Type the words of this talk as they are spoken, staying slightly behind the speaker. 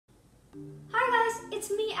Hi guys,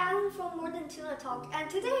 it's me Alan from ModernTunaTalk, and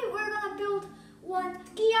today we're gonna build one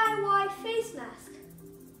DIY face mask.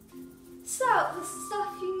 So the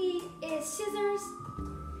stuff you need is scissors,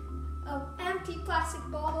 an empty plastic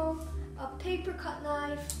bottle, a paper cut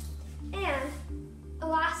knife, and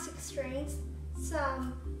elastic strings,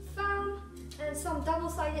 some foam, and some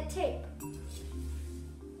double-sided tape.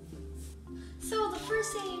 So the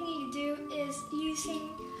first thing you need to do is using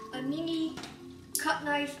a mini cut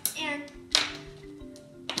knife and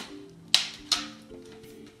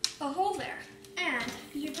a hole there, and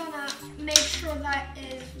you're gonna make sure that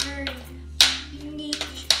is you need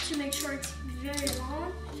to make sure it's very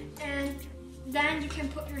long, and then you can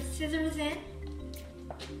put your scissors in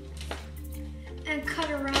and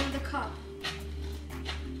cut around the cup.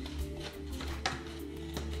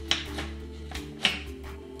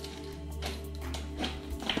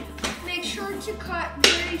 Make sure to cut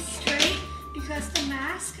very straight, because the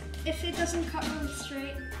mask, if it doesn't cut really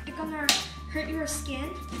straight, it's gonna hurt your skin.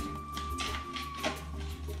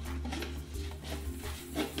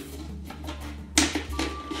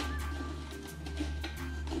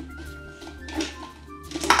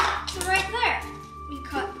 So right there, we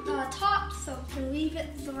cut the top, so we can leave it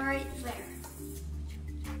right there.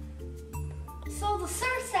 So the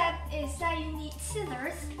third step is that you need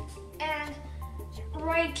scissors and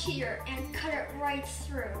right here and cut it right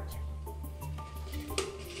through.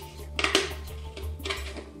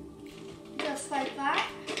 Just like that,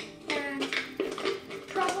 and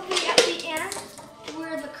probably at the end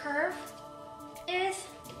where the curve is,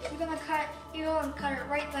 you're gonna cut it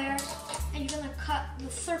right there, and you're gonna cut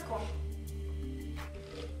the circle.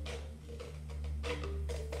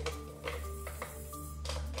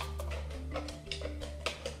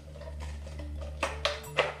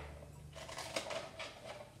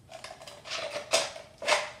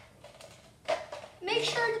 Make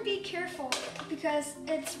sure to be careful because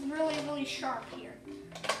it's really sharp here.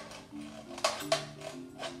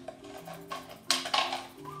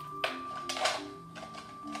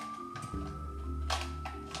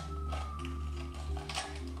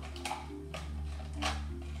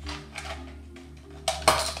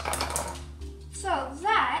 So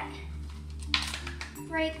that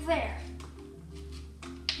right there.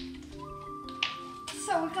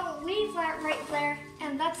 So we're gonna leave that right there,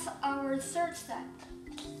 and that's our third step.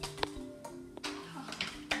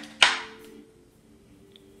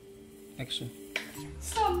 Excellent.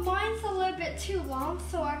 So mine's a little bit too long,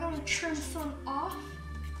 so I'm gonna trim some off.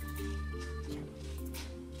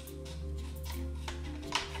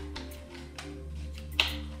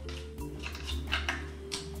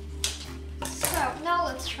 So now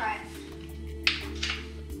let's try it.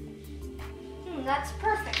 That's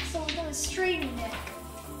perfect. So we're gonna straighten it.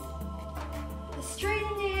 The straighter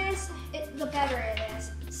it is, the better it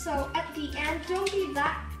is. So at the end,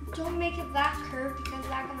 don't make it that curved, because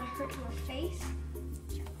that's gonna hurt your face.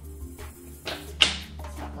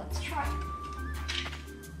 So let's try it.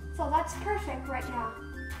 So that's perfect right now.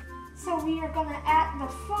 So we are gonna add the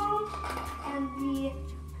foam and the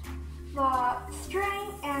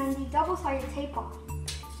string and the double-sided tape on.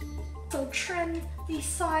 So trim the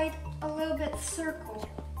side a little bit circle,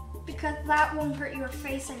 because that won't hurt your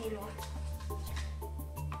face anymore.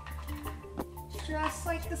 Just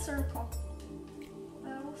like the circle.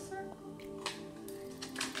 Little circle.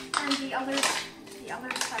 And the other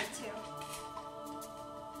side too.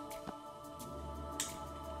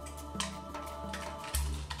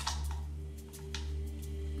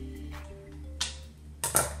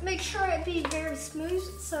 Make sure it be very smooth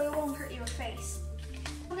so it won't hurt your face.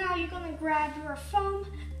 Now you're gonna grab your foam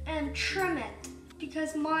and trim it,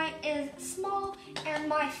 because mine is small and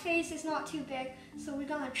my face is not too big, so we're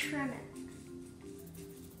gonna trim it.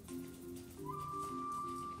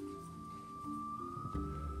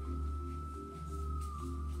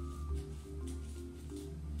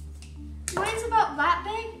 Mine's about that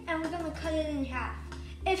big, and we're gonna cut it in half.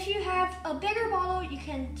 If you have a bigger bottle, you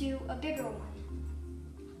can do a bigger one.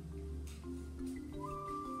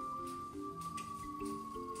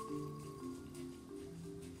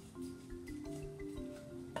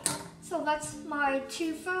 So that's my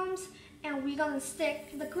two foams, and we're gonna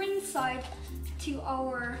stick the green side to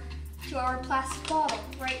our plastic bottle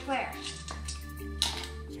right there.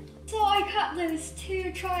 So I cut those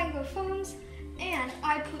two triangle foams, and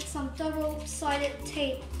I put some double-sided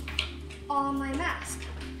tape on my mask.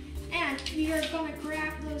 And we are gonna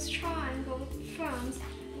grab those triangle foams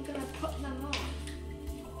and gonna put them on.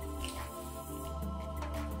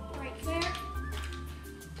 Right there.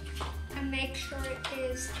 And make sure it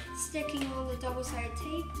is sticking on the double-sided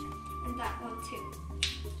tape, and that one too.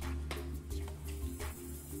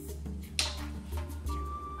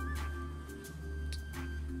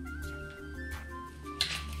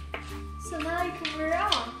 now you can wear it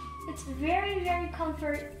on. It's very, very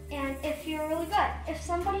comfort and it feels really good. If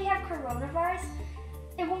somebody had coronavirus,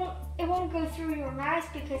 it won't go through your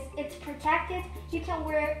mask because it's protected. You can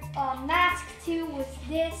wear a mask too with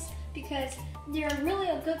this because they're really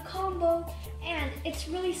a good combo and it's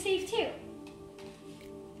really safe too.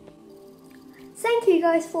 Thank you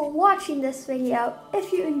guys for watching this video.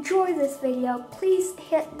 If you enjoyed this video, please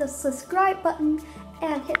hit the subscribe button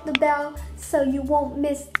and hit the bell so you won't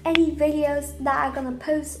miss any videos that I'm gonna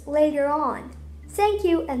post later on. Thank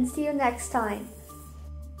you and see you next time.